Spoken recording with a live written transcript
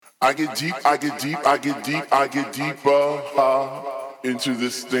I get deep, I get deep, I get deep, I get deeper into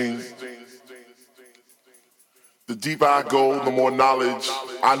this thing. The deeper I go, the more knowledge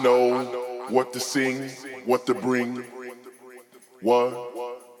I know what to sing, what to bring, what.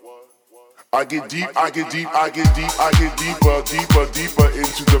 I get deep, I get deep, I get deep, I get deeper, deeper, deeper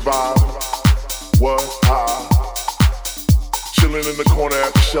into the vibe. What? Chilling in the corner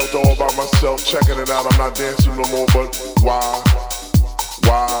at the shelter all by myself, checking it out. I'm not dancing no more, but why?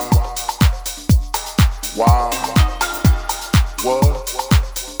 Why? Why? What?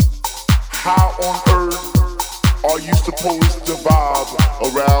 How on earth are you supposed to vibe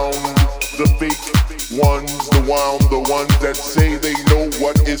around the fake ones, the ones that say they know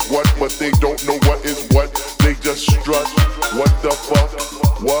what is what, but they don't know what is what. They just strut. What the fuck?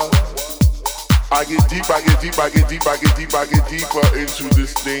 What? I get deep, I get deep, I get deep, I get deep, I get deeper into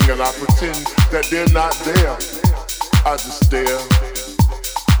this thing, and I pretend that they're not there. I just stare.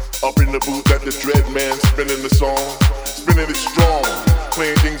 Up in the booth at the Dread Man, spinning the song, spinning it strong,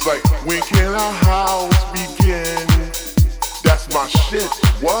 playing things like, when can our house begin? That's my shit,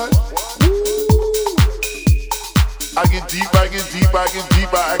 what? Woo. I get deep, I get deep, I get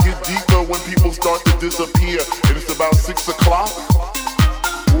deeper, I get deeper when people start to disappear, and it's about 6 o'clock.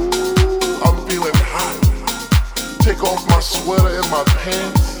 Ooh, I'm feeling hot. Take off my sweater and my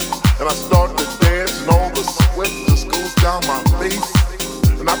pants, and I start to dance, and all the sweat just goes down my face.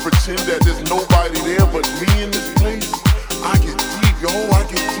 And I pretend that there's nobody there but me in this place. I get deep, yo, I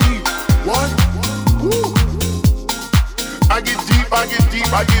get deep. What? Woo. I get deep, I get deep,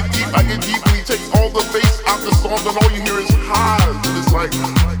 I get deep, I get deep. When you take all the bass out the song, and all you hear is highs. And it's like,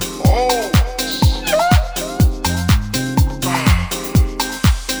 oh, shit.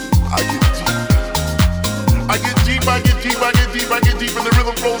 I get deep. I get deep, I get deep, I get deep, I get deep. And the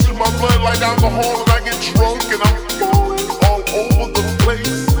rhythm flows through my blood like alcohol. And I get drunk and I'm falling all over the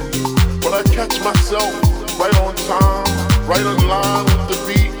place, but I catch myself right on time, right on line with the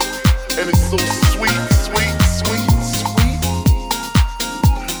beat, and it's so sweet, sweet, sweet, sweet.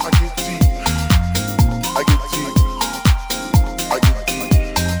 I get deep, I get deep, I get deep.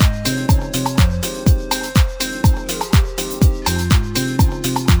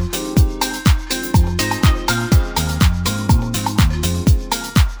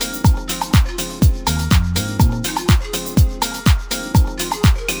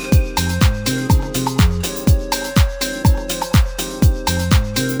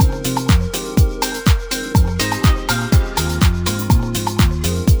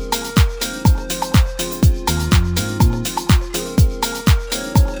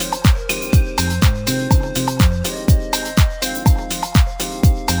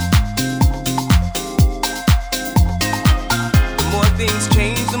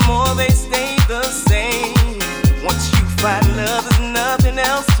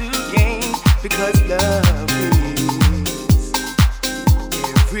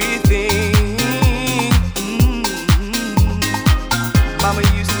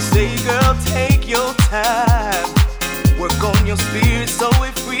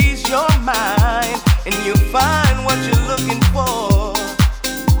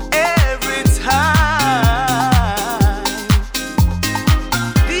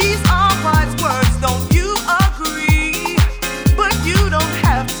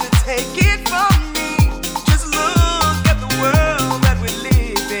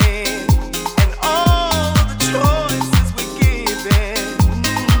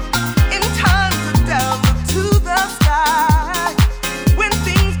 In times of down, look to the sky. When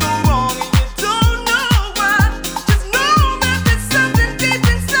things go wrong and you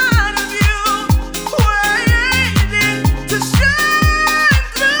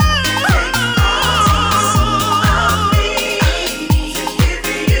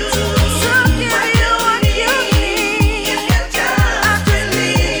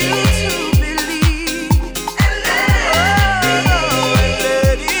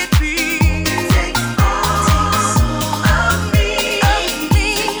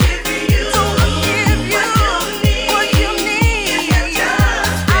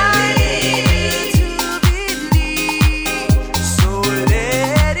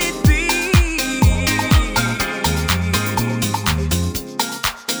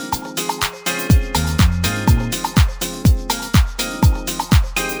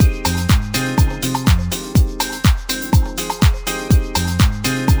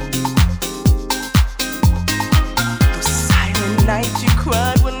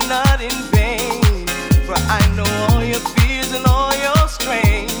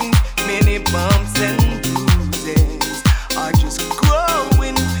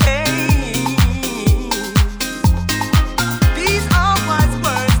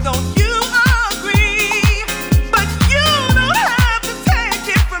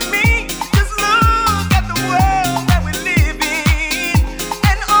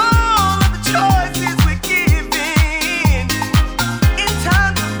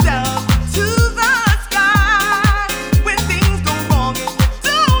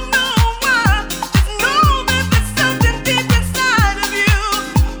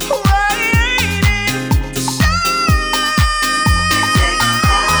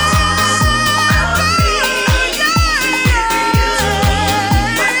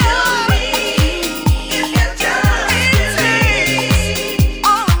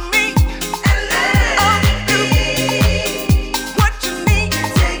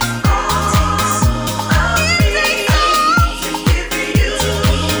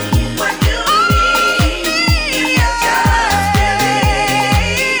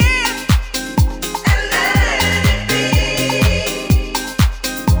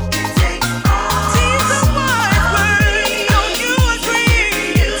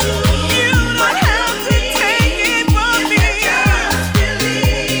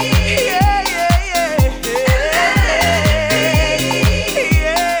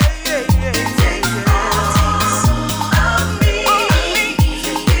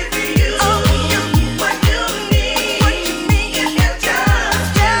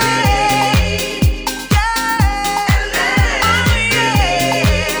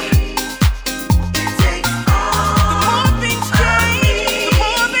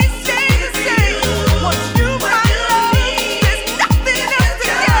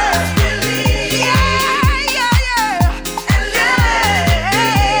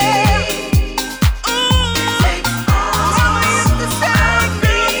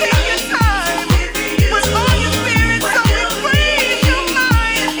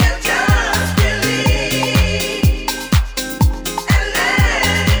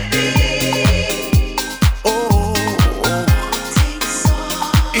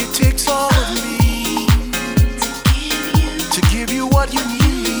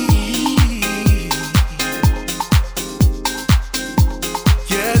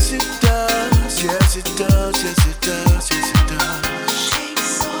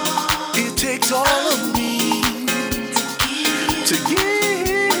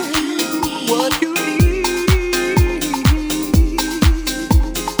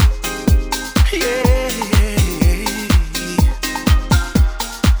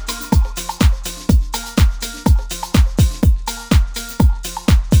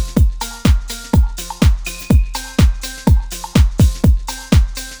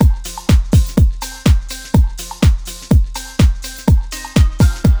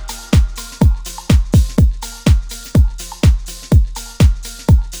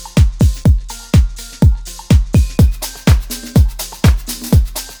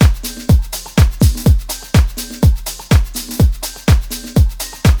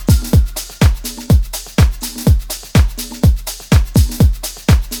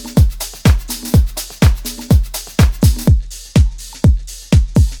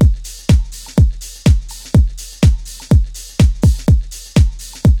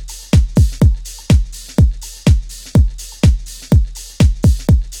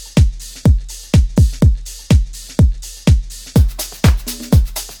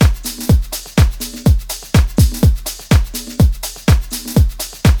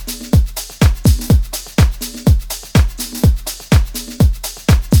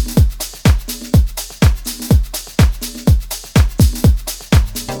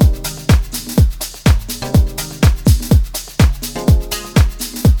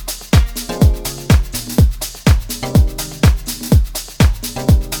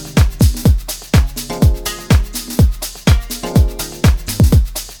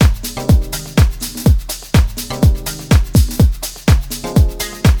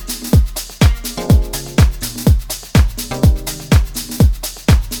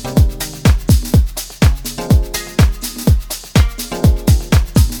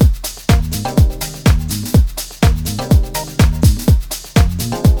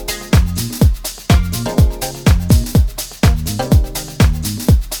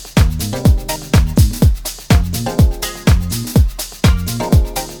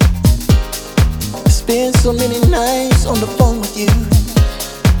Spent so many nights on the phone with you,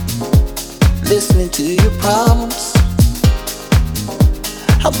 listening to your problems,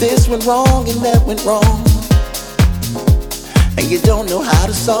 how this went wrong and that went wrong, and you don't know how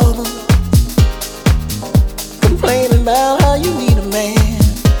to solve them. Complaining about how you need a man,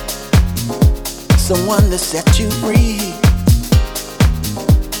 someone to set you free.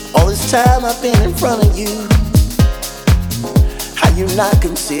 All this time I've been in front of you, how you not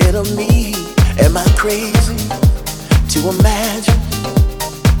consider me? Am I crazy to imagine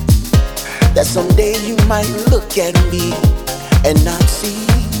that someday you might look at me and not see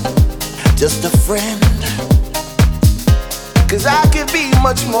just a friend? 'Cause I could be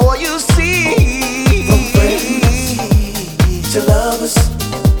much more, you see. From friends to lovers,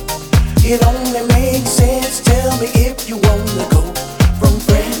 it only makes sense. Tell me if you wanna go from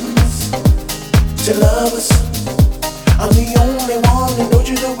friends to lovers. I'm the only one that knows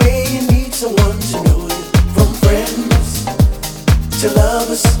you the way you need someone to know you. From friends to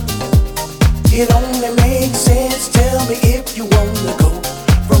lovers, it only makes sense. Tell me if you wanna go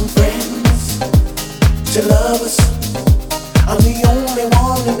from friends to lovers. I'm the only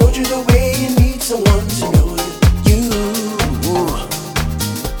one that knows you the way you need someone to know you.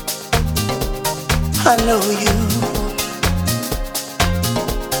 I know you.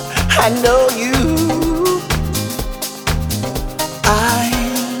 I know you. I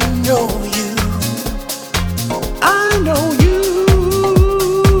know you. I know you.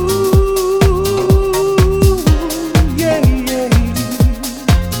 Yeah, yeah.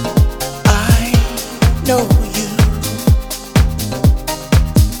 I know you.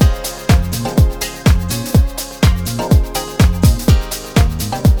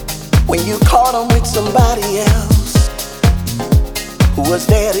 When you caught on with somebody else who was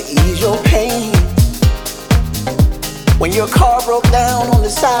there to ease your pain, when your car broke down on the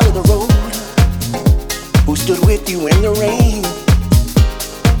side of the road, who stood with you in the rain?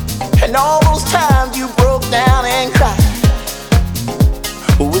 And all those times you broke down and cried,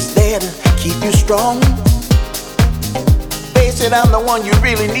 who was there to keep you strong? Face it, I'm the one you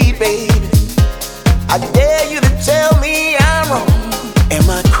really need, baby. I dare you to tell me I'm wrong. Am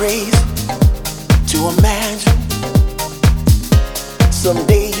I crazy to imagine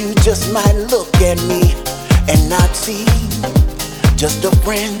someday you just might look at me and not see just a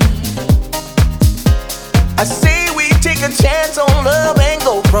friend? I say we take a chance on love and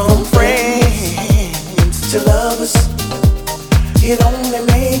go from friends to lovers. It only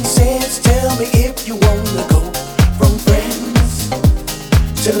makes sense. Tell me if you wanna go from friends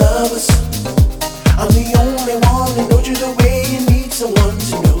to lovers. I'm the only one that knows you the way you need someone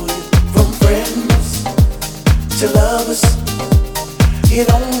to know you. From friends to lovers,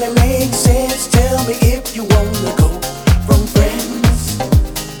 it only makes sense. Tell me if you wanna go. From friends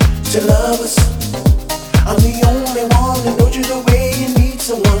to lovers, I'm the only one that knows you the way you need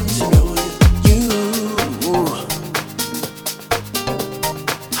someone to know you.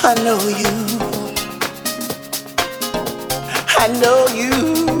 I know you. I know you.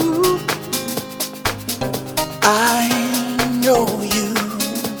 I know you.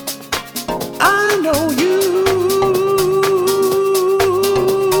 I know you.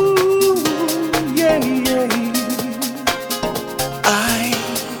 Yeah, yeah. I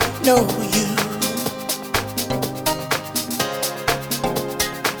know you.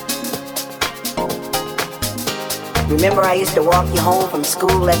 Remember I used to walk you home from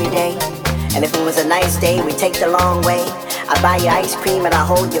school every day? And if it was a nice day, we'd take the long way. I'd buy you ice cream and I'd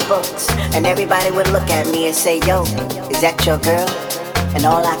hold your books. And everybody would look at me and say, yo, is that your girl? And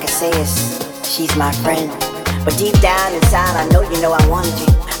all I could say is, she's my friend. But deep down inside, I know you know I wanted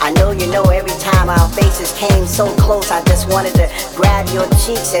you. I know you know every time our faces came so close, I just wanted to grab your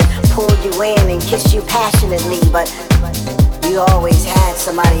cheeks and pull you in and kiss you passionately. But you always had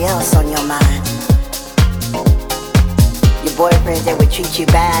somebody else on your mind. Your boyfriends, they would treat you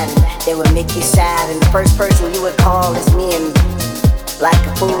bad and they would make you sad. And the first person you would call is me, and like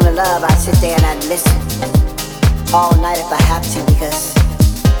a fool in love, I'd sit there and I'd listen all night if I have to, because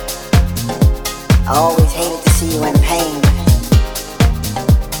I always hated to see you in pain.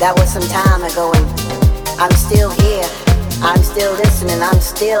 That was some time ago and I'm still here. I'm still listening, I'm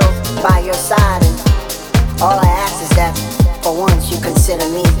still by your side. And all I ask is that for once you consider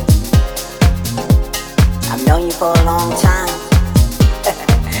me. I've known you for a long time.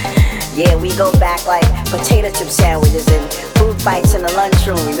 Yeah, we go back like potato chip sandwiches and food fights in the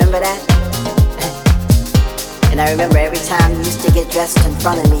lunchroom, remember that? And I remember every time you used to get dressed in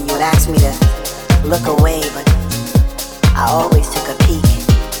front of me, you would ask me to look away, but I always took a peek.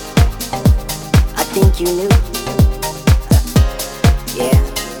 I think you knew. Yeah,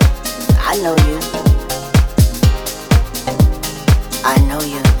 I know you. I know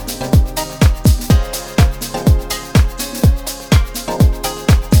you.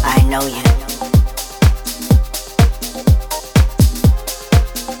 I know you.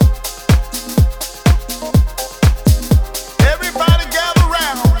 Everybody gather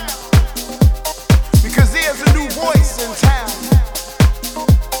round, because there's a new voice in town.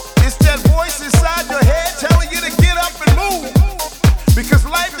 It's that voice inside your head telling you to get up and move, because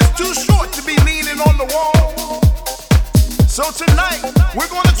life is too short to be leaning on the wall. So tonight, we're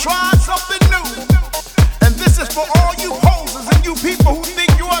gonna try something new. And this is for all you posers and you people who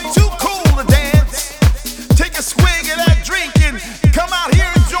think you are too cool to dance. Take a swig of that drink and come out here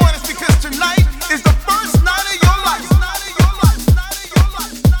and join us, because tonight is the first night of your life.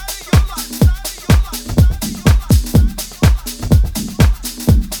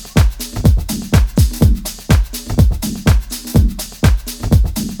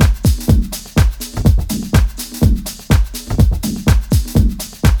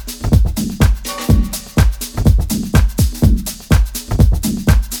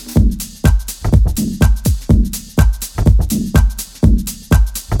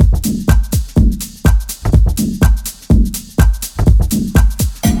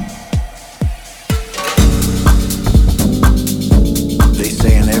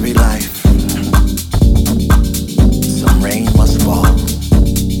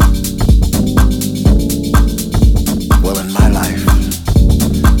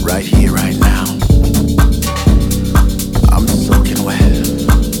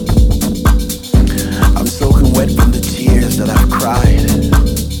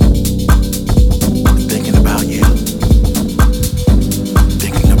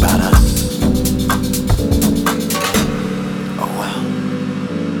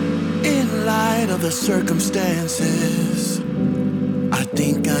 Circumstances, I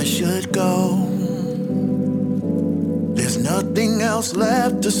think I should go. There's nothing else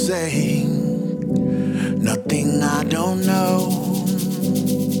left to say, nothing I don't know.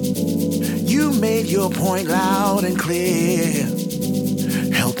 You made your point loud and clear,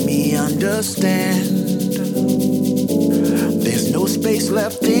 help me understand. There's no space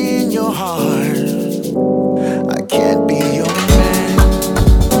left in your heart, I can't be your man.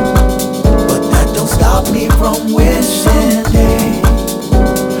 Don't stop me from wishing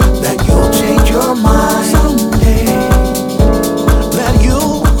that you'll change your mind someday, that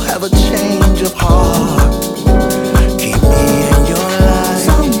you'll have a change of heart, keep me in your life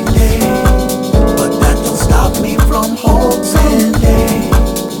someday. But that don't stop me from hoping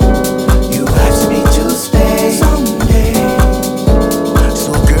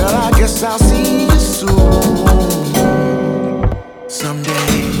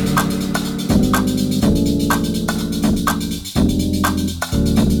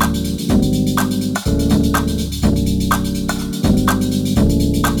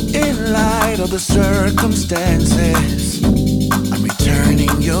the circumstances, I'm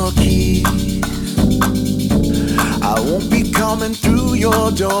returning your keys. I won't be coming through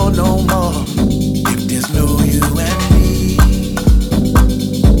your door no more if there's no you and me.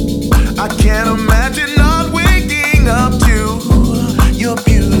 I can't imagine not waking up to your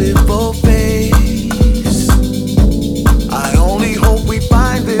beautiful face. I only hope we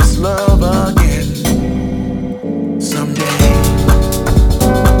find this love again someday.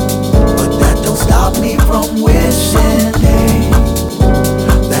 But that don't stop me from wishing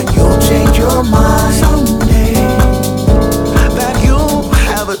that you'll change your mind someday, that you'll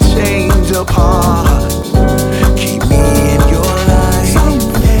have a change of heart, keep me in your life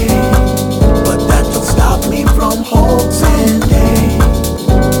someday. But that don't stop me from hoping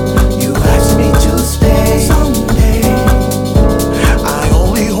you ask me to stay someday. I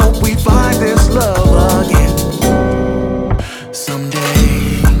only hope we find this love again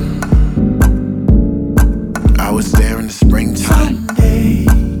someday. I was there in the springtime someday.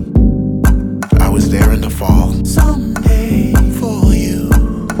 I was there in the fall someday for you.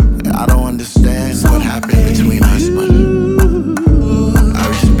 I don't understand someday what happened between us, but I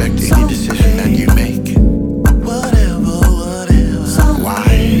respect any decision that you make. Whatever.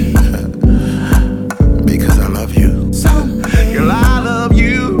 Why? Because I love you. Girl, I love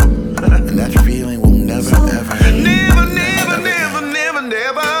you. And that feeling will never, ever, never, never, never, never,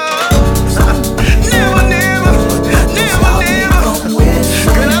 never.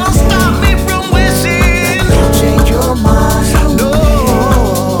 Girl, don't stop me from wishing you'll change your mind. No,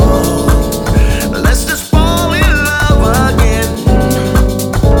 let's just fall in love again.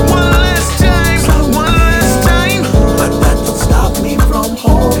 One last time. But that don't stop me from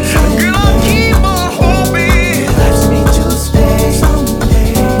hoping. Girl, I'll keep on hoping. You ask me to stay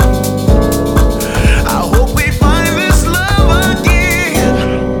someday. I hope we find this love again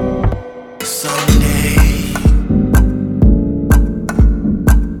someday.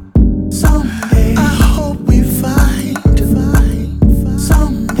 Someday, I hope we find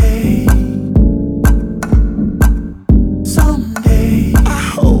someday. Someday, I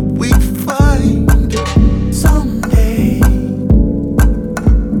hope we find someday.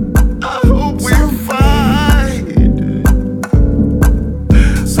 I hope we find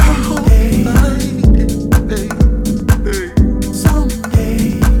someday.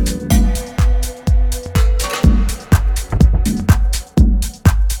 Someday.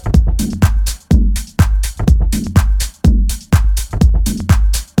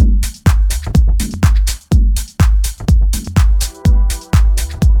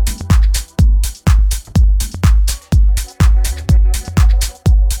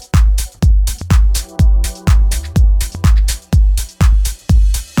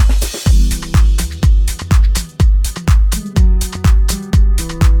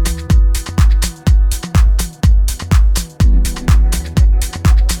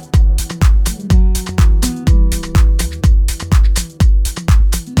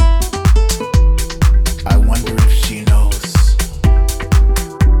 I wonder if she knows.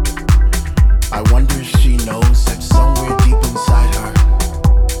 I wonder if she knows that somewhere deep inside her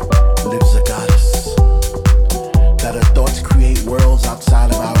lives a goddess. That her thoughts create worlds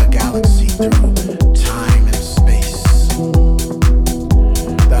outside of our galaxy through time and space.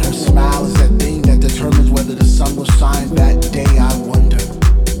 That her smile is that thing that determines whether the sun will shine that day. I wonder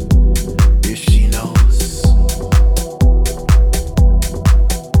if she knows.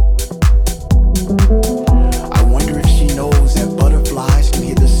 I wonder if she knows that butterflies can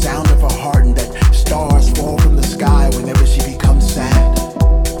hear the sound of her heart and that stars fall from the sky whenever she becomes sad.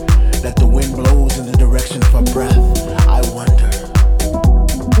 That the wind blows in the direction of her breath. I wonder.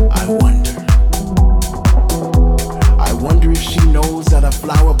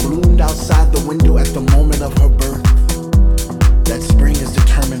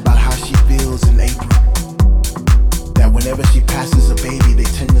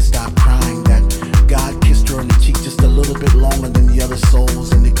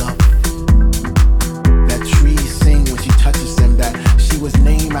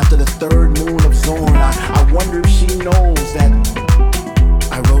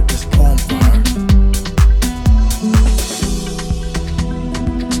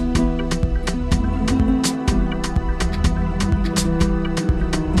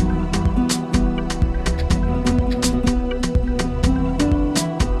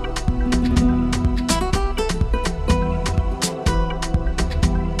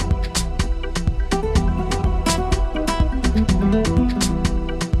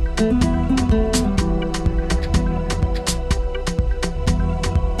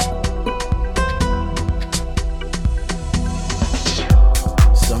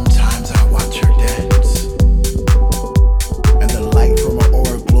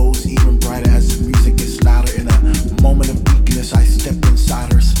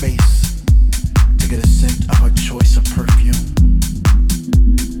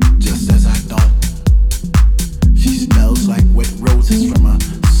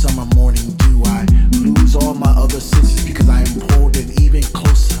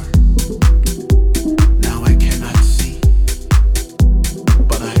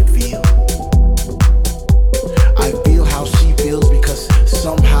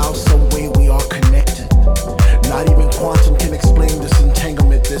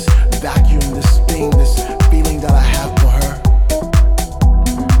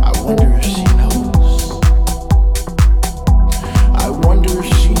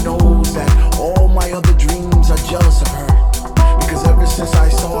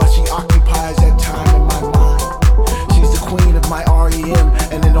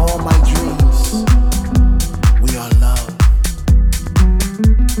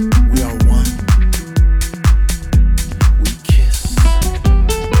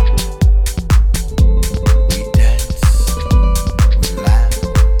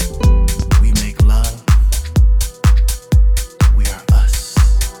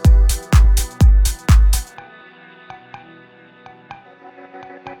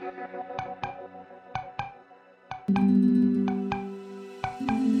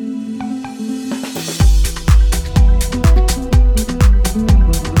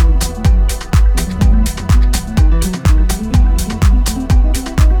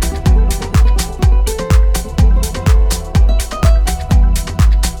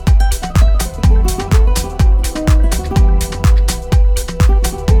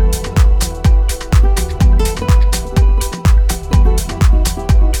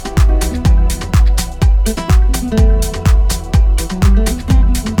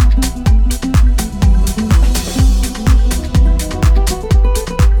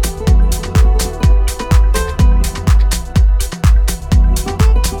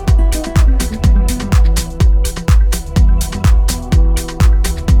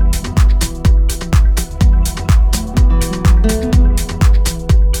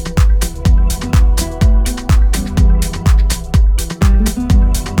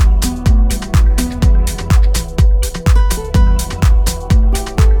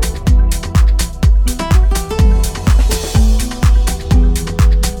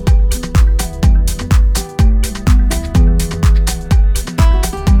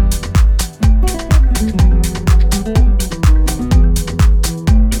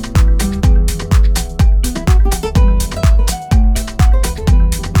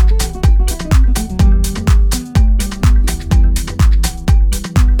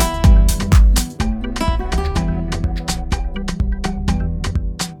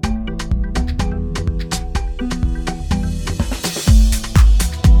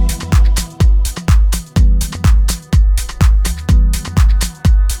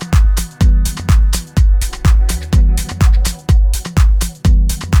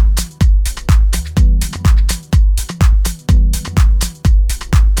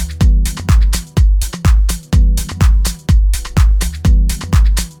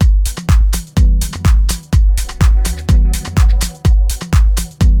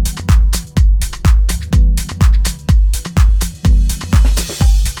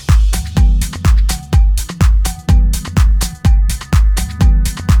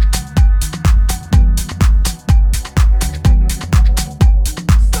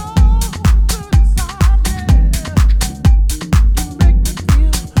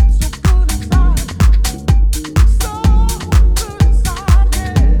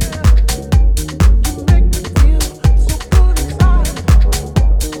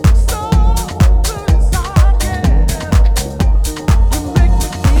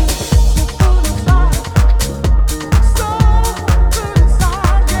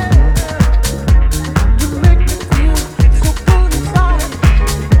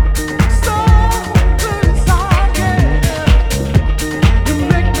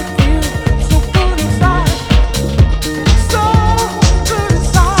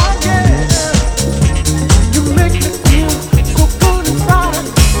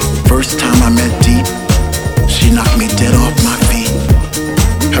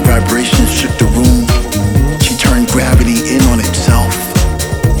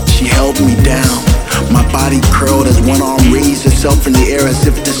 itself in the air as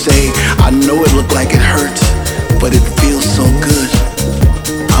if to say, I know it looked like it hurts, but it feels so good.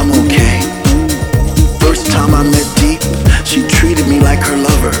 I'm okay. First time I met Deep, she treated me like her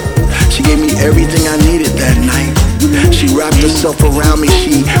lover. She gave me everything I needed that night. She wrapped herself around me,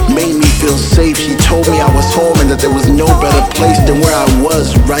 she made me feel safe. She told me I was home and that there was no better place than where I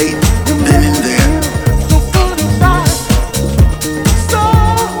was right then and there.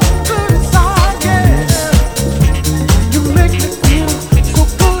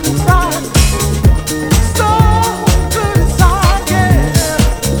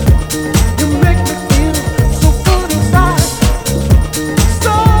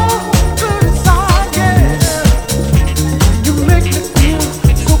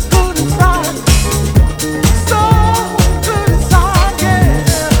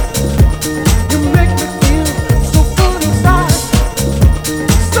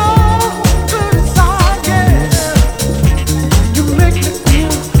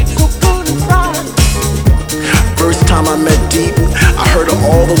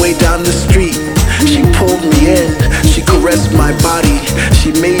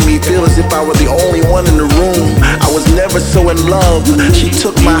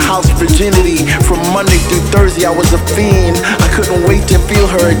 I was a fiend, I couldn't wait to feel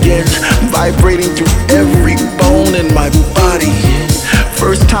her again, vibrating through every bone in my body.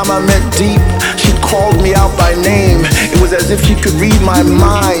 First time I met Deep, she called me out by name. It was as if she could read my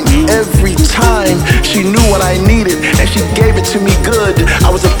mind every time. She knew what I needed and she gave it to me good. I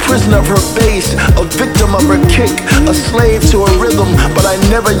was a prisoner of her bass, a victim of her kick, a slave to her rhythm, but I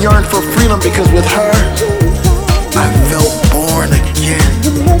never yearned for freedom because with her,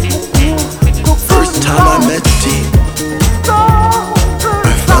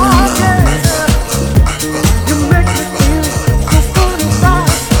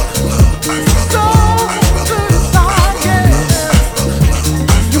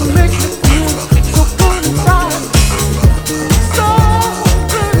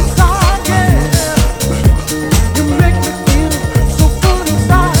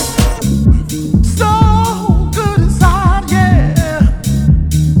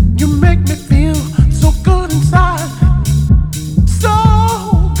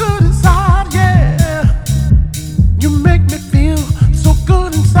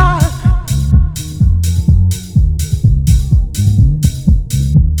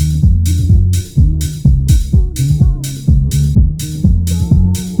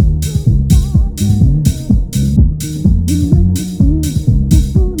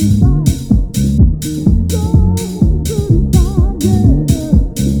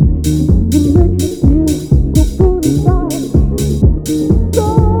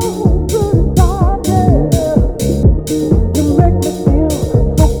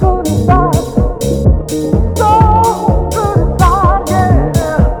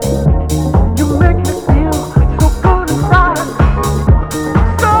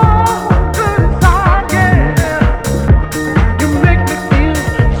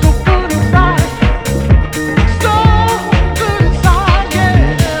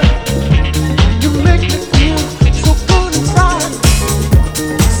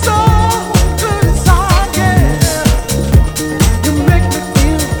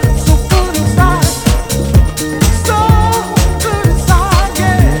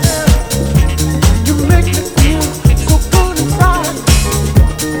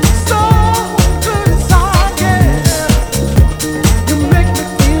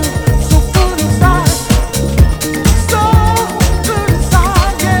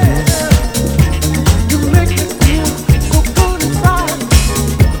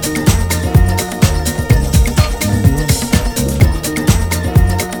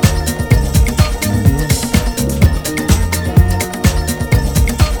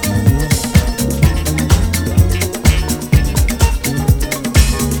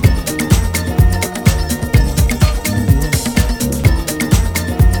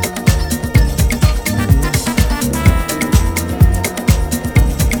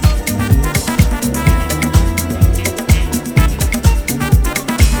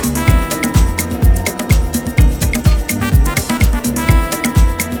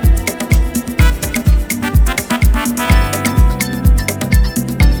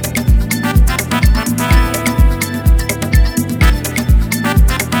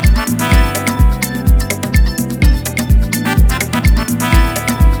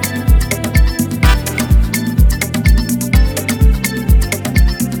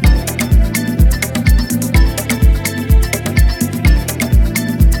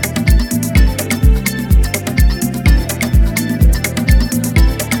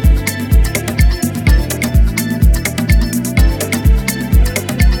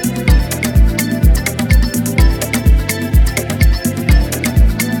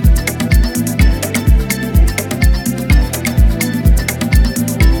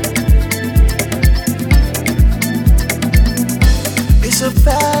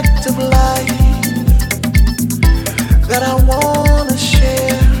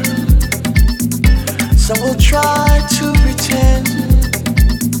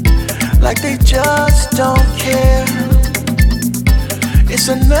 like they just don't care. It's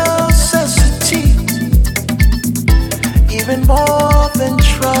a necessity, even more than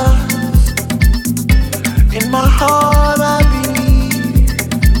trust. In my heart I believe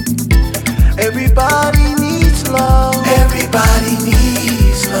everybody needs love. Everybody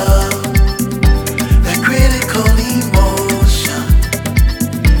needs love. That critical emotion.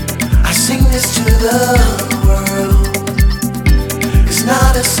 I sing this to the world. It's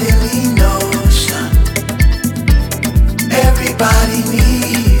not a silly notion. Everybody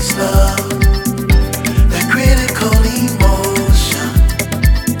needs love. That critical emotion.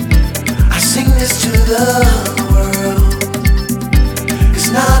 I sing this to the world. It's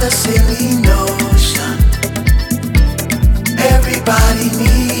not a silly notion. Everybody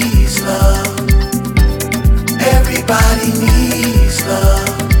needs love. Everybody needs love.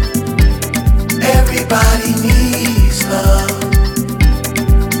 Everybody needs love.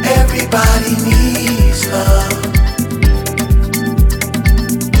 Everybody needs love.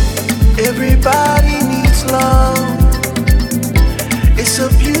 Everybody needs love. It's a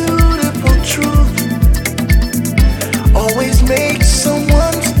beautiful truth. Always makes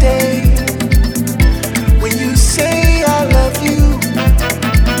someone's day when you say I love you.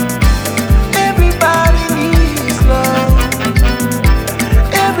 Everybody needs love.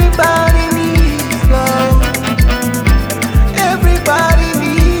 Everybody needs love. Everybody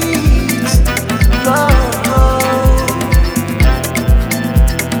needs love.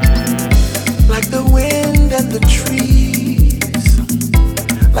 Like the wind and the trees,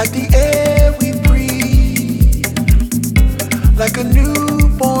 like the air we breathe, like a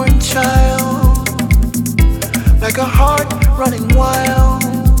newborn child, like a heart running wild.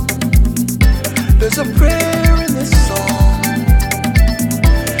 There's a prayer in this song.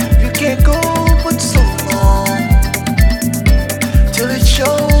 You can't go but so long till it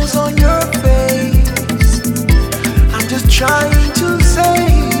shows on your face. I'm just trying to say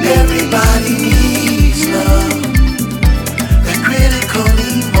everybody needs love. That critical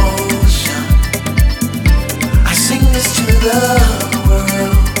emotion. I sing this to the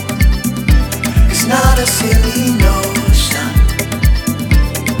world. It's not a silly notion.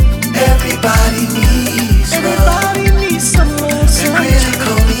 Everybody needs love. Everybody needs some love. That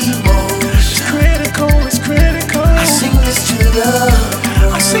critical emotion. It's critical, it's critical. I sing this to the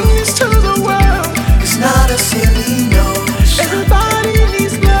world. I sing this to the world. It's not a silly notion. Everybody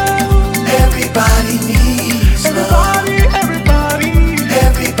needs love. Everybody needs love. Everybody,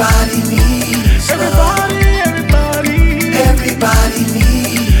 everybody needs love. Everybody, everybody, everybody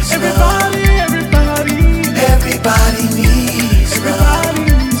needs love. Everybody, everybody, everybody needs love.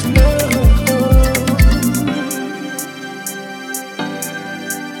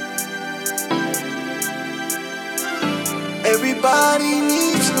 Everybody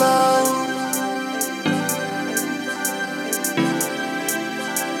needs love.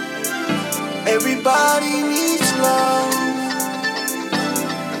 Everybody needs love.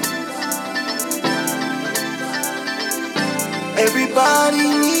 Everybody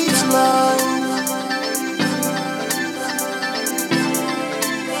needs love.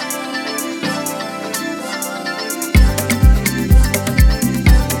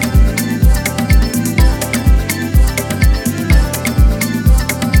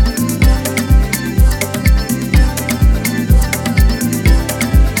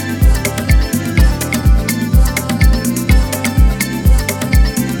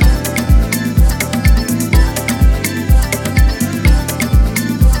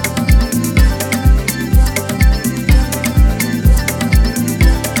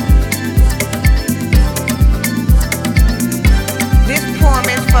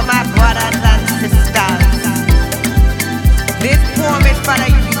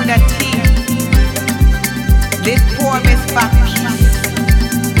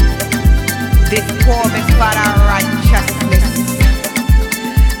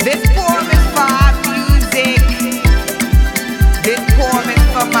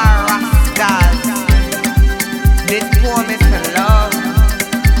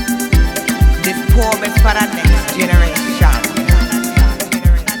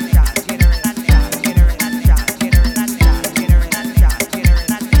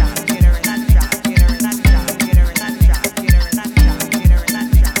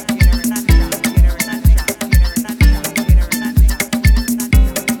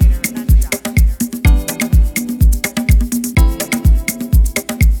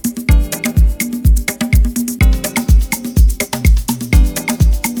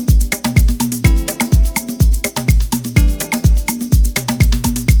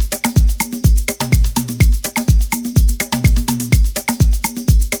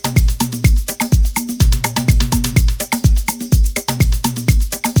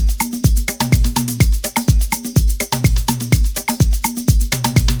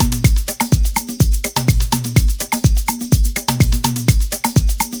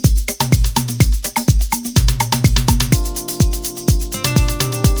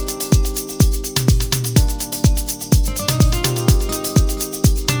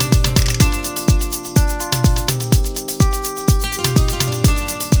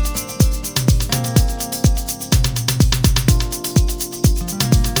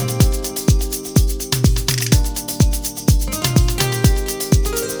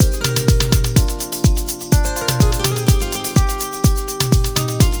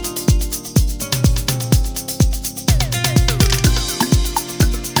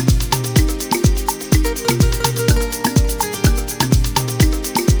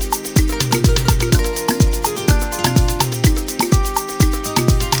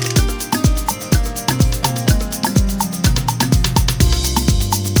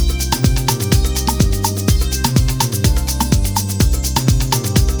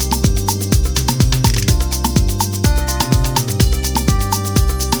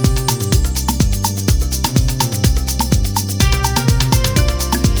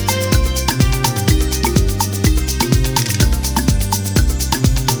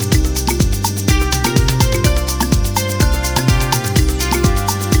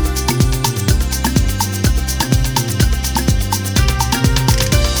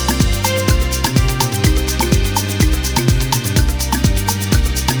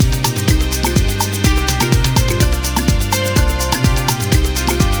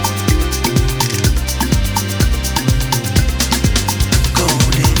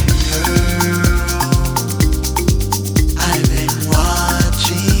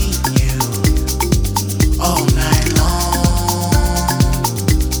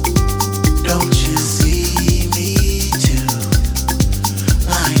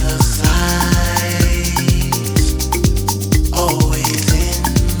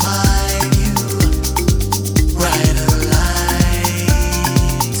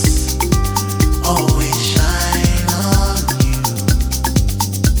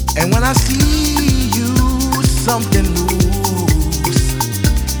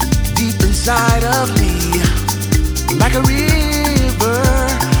 like a river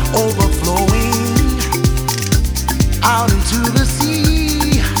overflowing out into the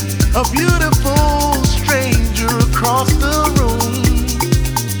sea. A beautiful stranger across the room,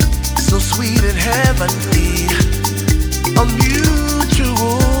 so sweet and heavenly, a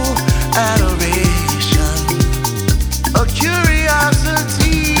mutual adoration, a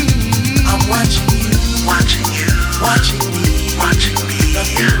curiosity. I'm watching you, watching you, watching me, watching me.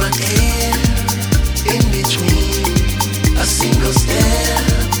 Nothing but air in between. A single step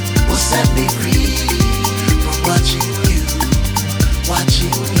will set me free from watching you,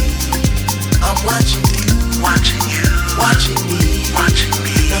 watching me. I'm watching you, watching you, watching me, watching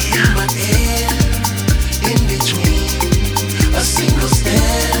me. Nothing but air in between. A single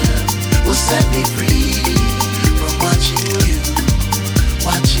step will set me free from watching you,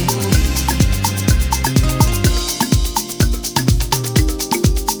 watching me.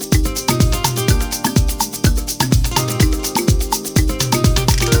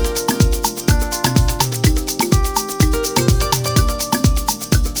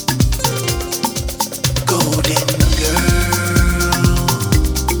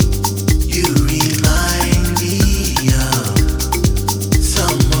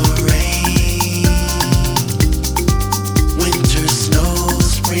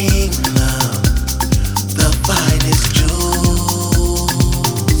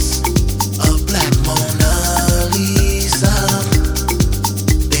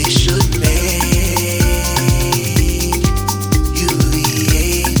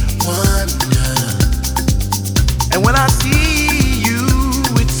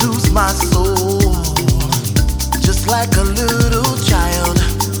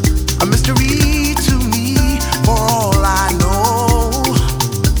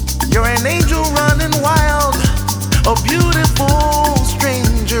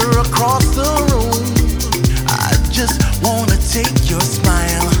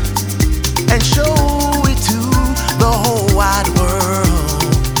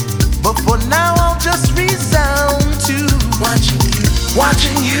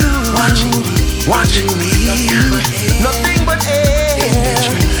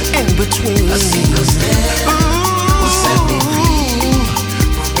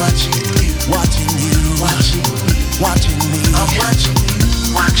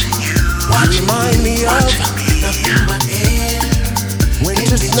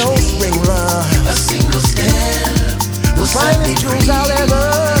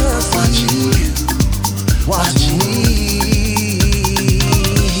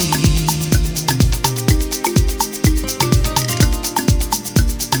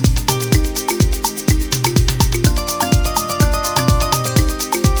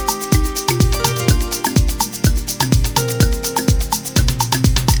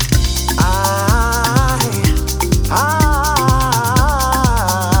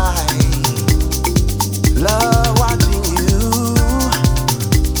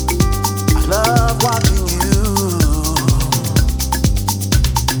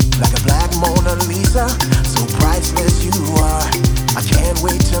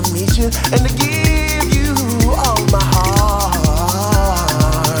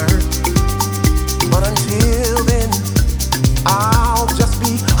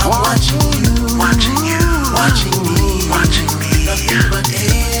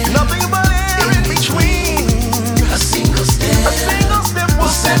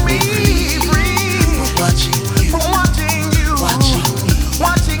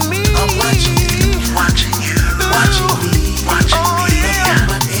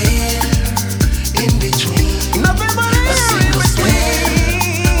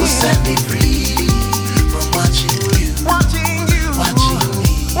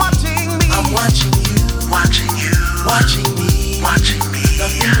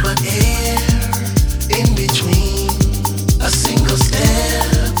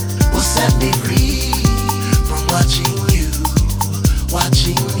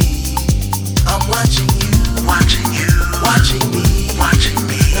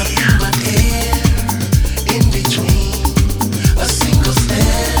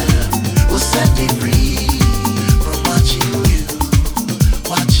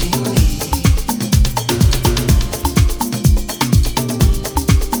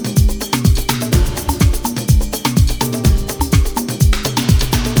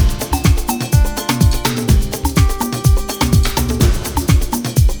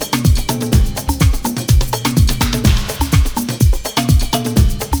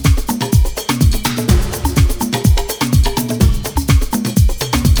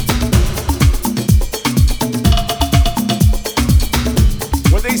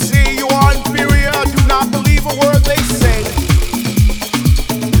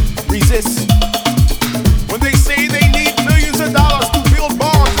 Resist. When they say they need millions of dollars to build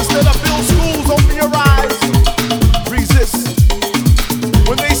barns instead of build schools, open your eyes. Resist.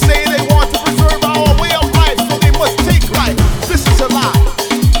 When they say they want to preserve our way of life, so they must take life. This is a lie.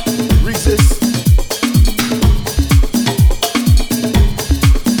 Resist.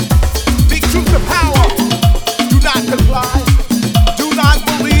 Speak truth to power. Do not comply. Do not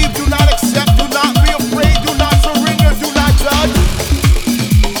believe. Do not accept. Do not be afraid. Do not surrender. Do not judge.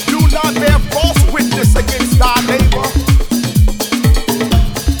 Do not bear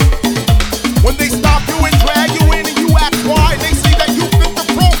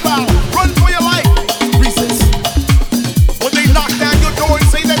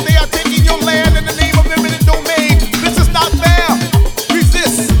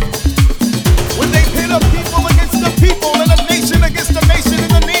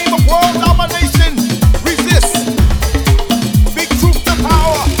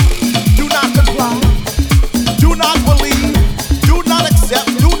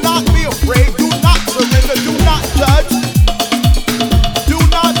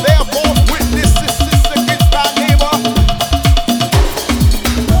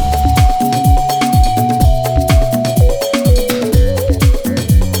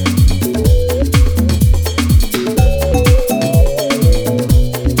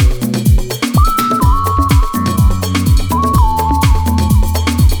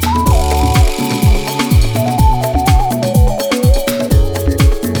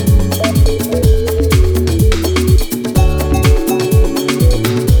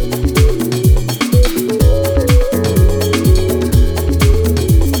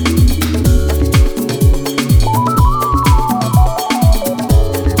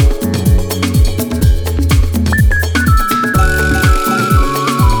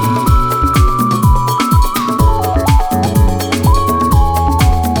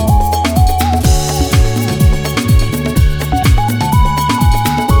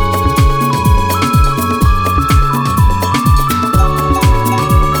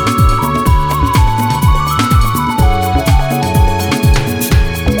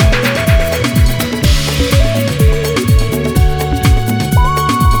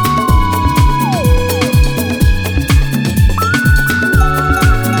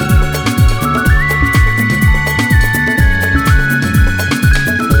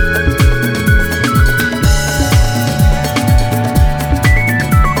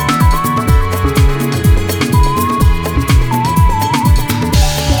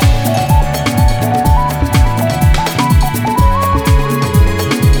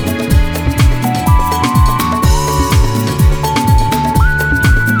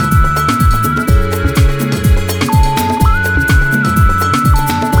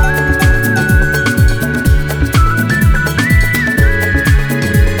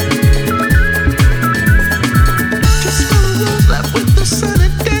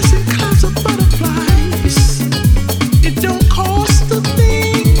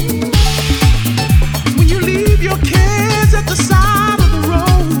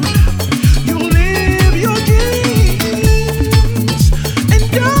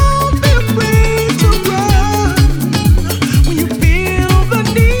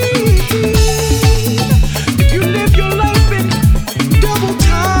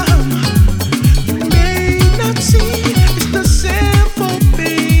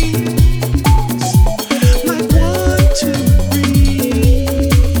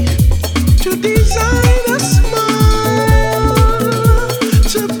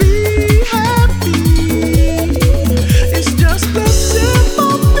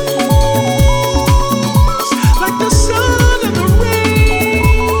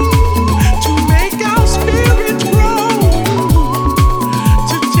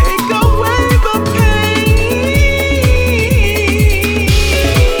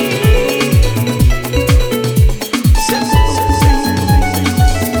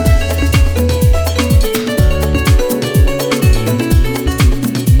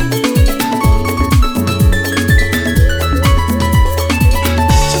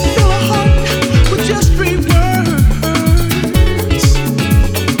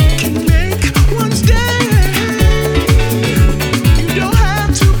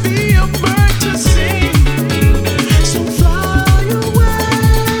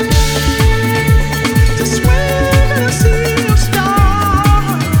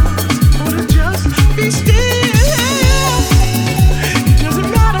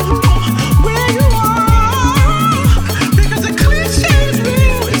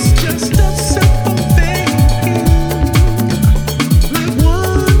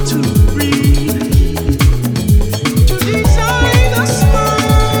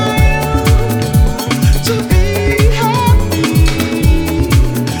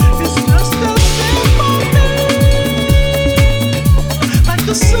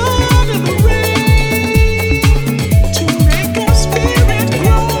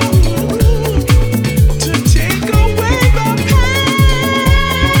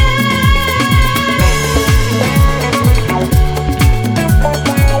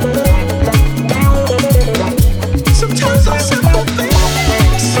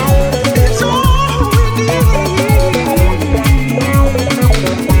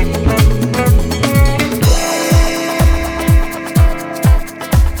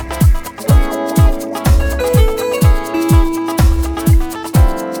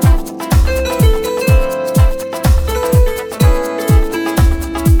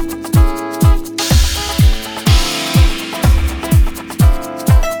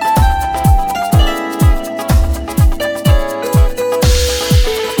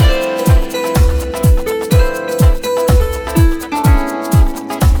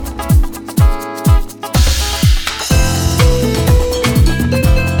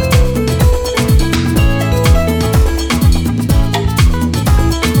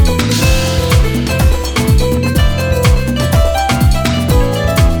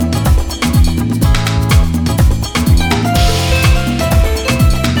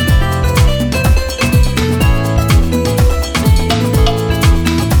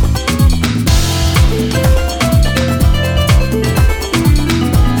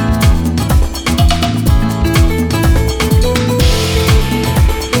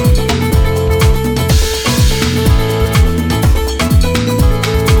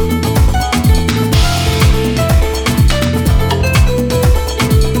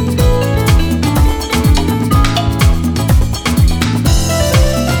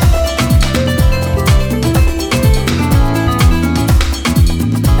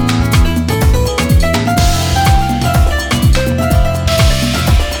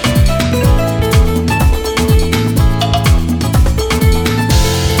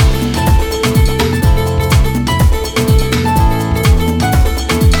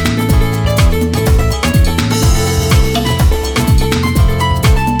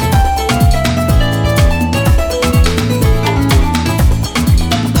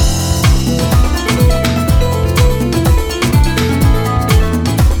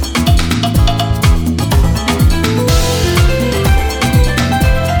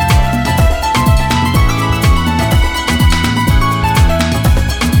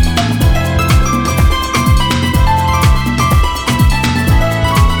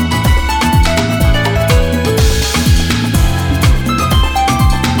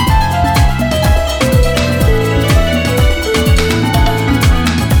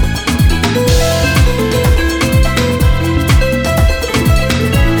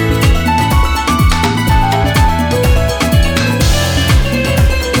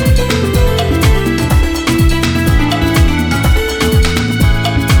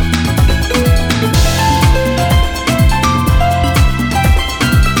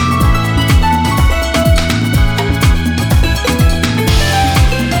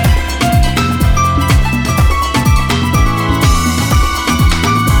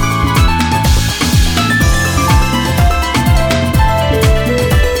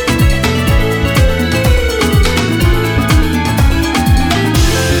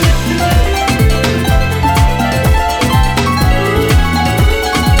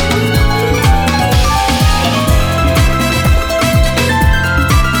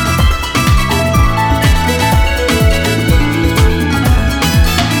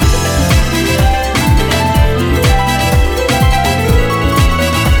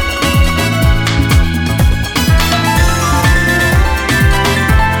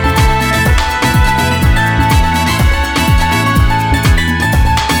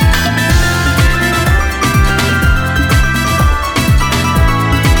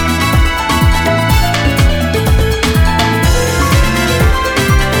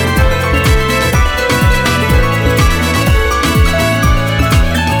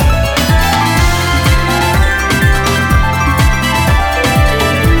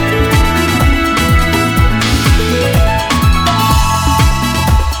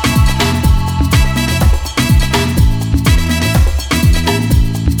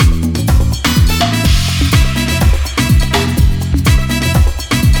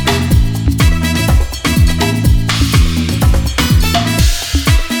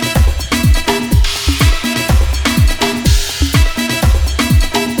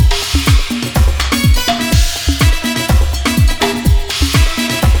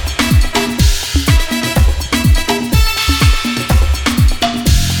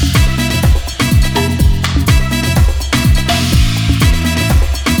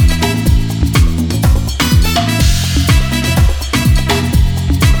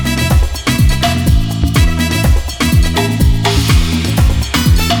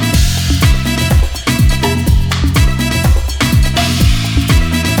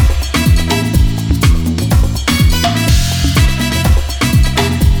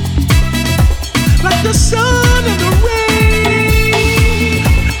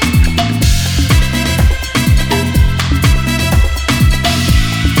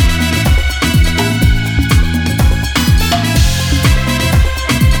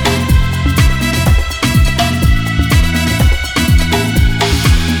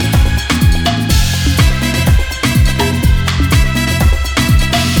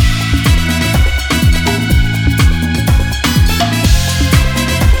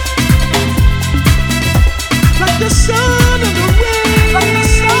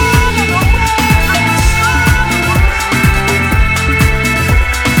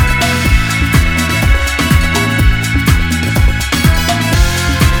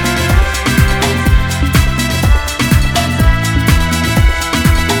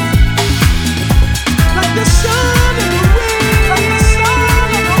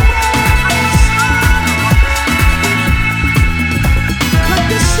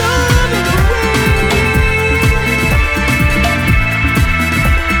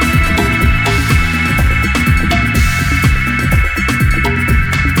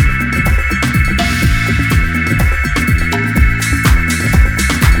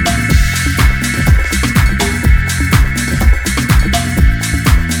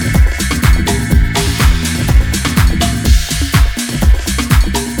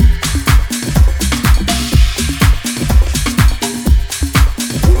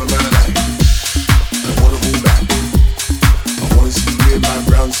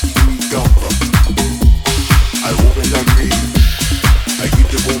brown skin we come from. I hope and agree. I get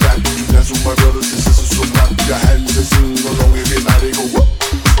to go back to dance with my brothers and sisters. So clap your hands and sing along. Everybody go whoop.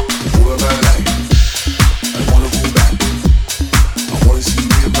 All of my life, I wanna go back. I wanna see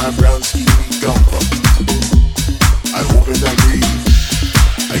where my brown skin we come from. I hope and agree.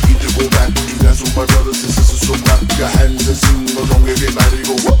 I get to go back to dance with my brothers and sisters. So clap your hands and sing along. Everybody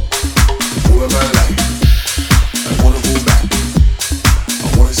go whoop. All of my life, I wanna go back.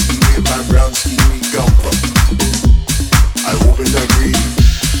 I wanna see where my brown skin we come from. I hope and agree.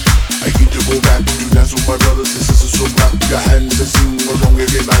 I get to go back to dance with my brothers and sisters. So clap your hands and sing along.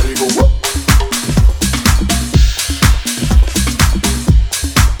 Everybody go whoop.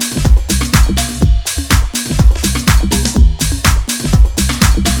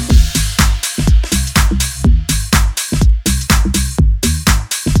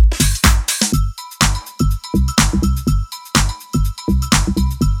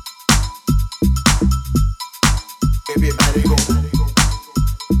 Everybody go.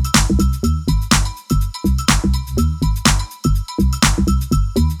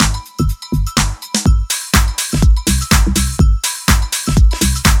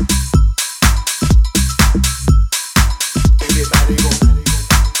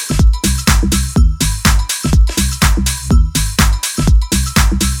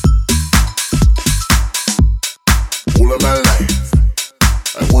 All of my life,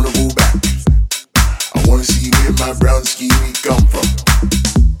 I wanna go back. I wanna see where my brown skin we come from.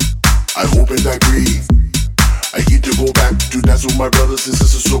 I hope and agree. I get to go back to dance with my brothers and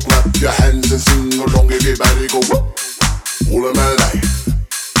sisters. So clap your hands and sing along. Everybody go whoop. All of my life,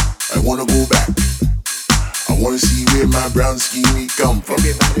 I wanna go back. I wanna see where my brown skin we come from.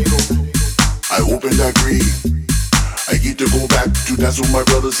 Everybody go. I hope and agree. I get to go back to dance with my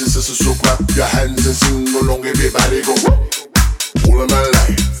brothers and sisters. So clap your hands and sing along. Everybody go whoop. All of my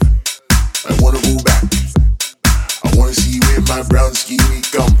life, I wanna go back. I wanna see where my brown skin we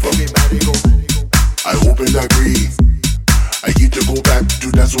come from. Everybody go. I hope and agree. I get to go back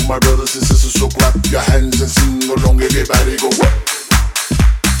to dance with my brothers and sisters. So clap your hands and sing along. Everybody go whoop.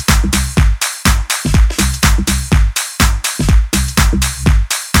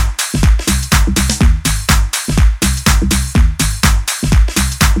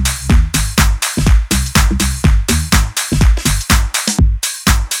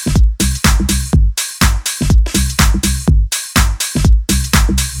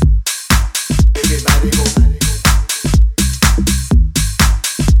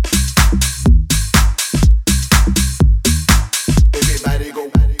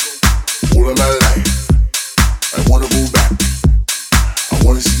 All of my life, I wanna go back. I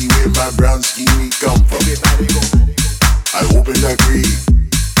wanna see where my brown skin we come from. I hope and agree.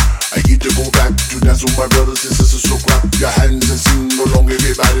 I get to go back to dance with my brothers and sisters. So clap your hands and sing along.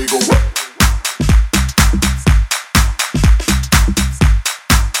 Everybody go whoop.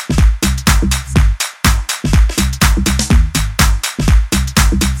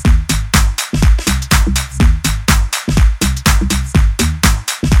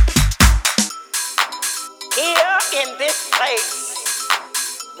 Here in this place,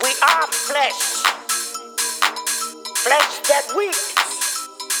 we are flesh. Flesh that weeps,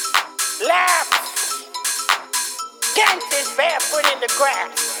 laughs, dances barefoot in the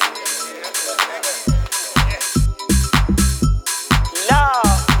grass.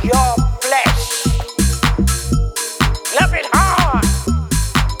 Love your flesh. Love it hard.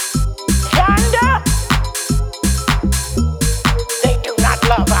 Yonder, they do not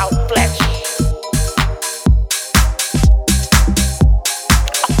love our flesh.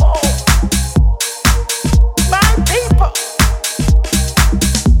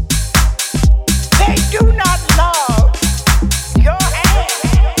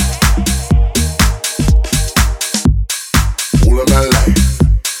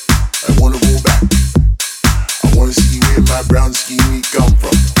 Brown skin we come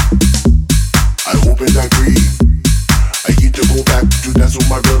from. I hope and agree. I get to go back to dance with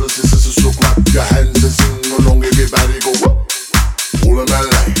my brothers and sisters. So clap your hands and sing along. Everybody go whoop. All of my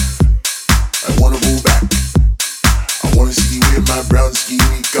life, I wanna go back. I wanna see where my brown skin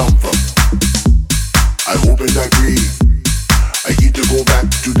we come from. I hope and agree. I get to go back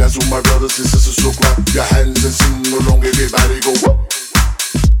to dance with my brothers and sisters. So clap your hands and sing along. Everybody go whoop.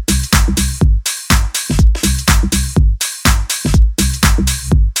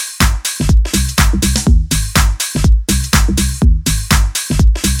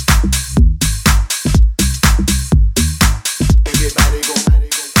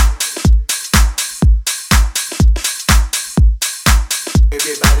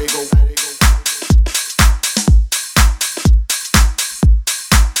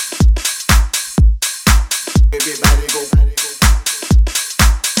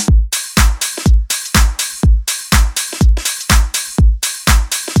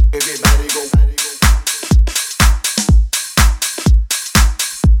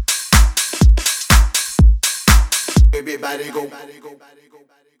 Everybody go.